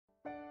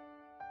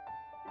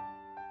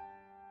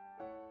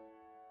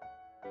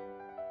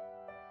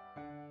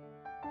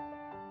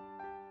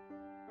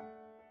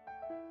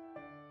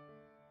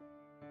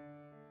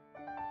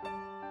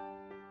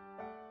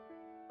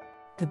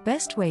The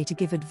best way to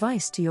give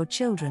advice to your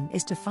children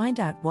is to find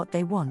out what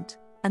they want,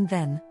 and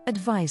then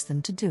advise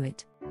them to do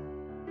it.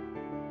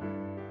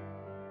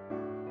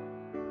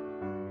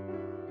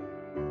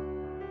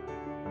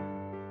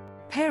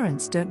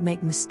 Parents don't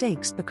make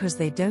mistakes because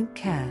they don't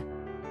care,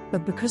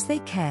 but because they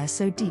care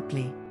so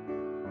deeply.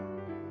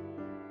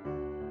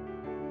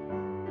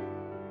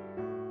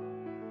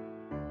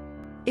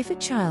 If a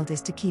child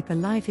is to keep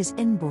alive his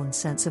inborn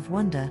sense of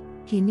wonder,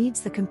 he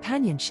needs the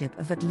companionship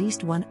of at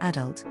least one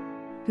adult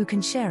who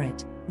can share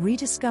it,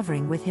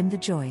 rediscovering with him the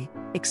joy,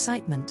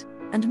 excitement,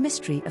 and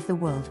mystery of the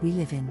world we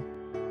live in.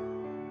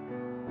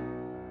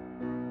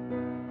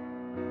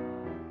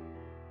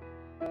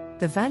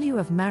 The value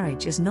of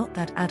marriage is not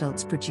that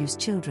adults produce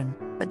children,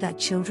 but that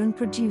children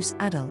produce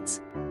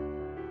adults.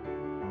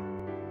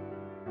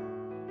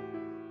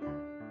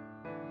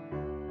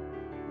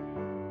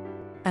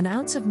 An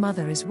ounce of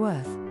mother is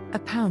worth a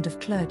pound of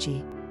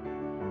clergy.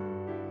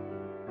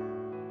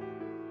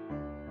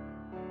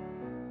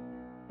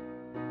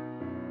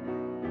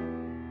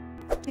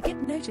 To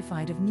get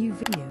notified of new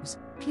videos,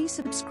 please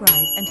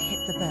subscribe and hit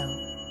the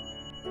bell.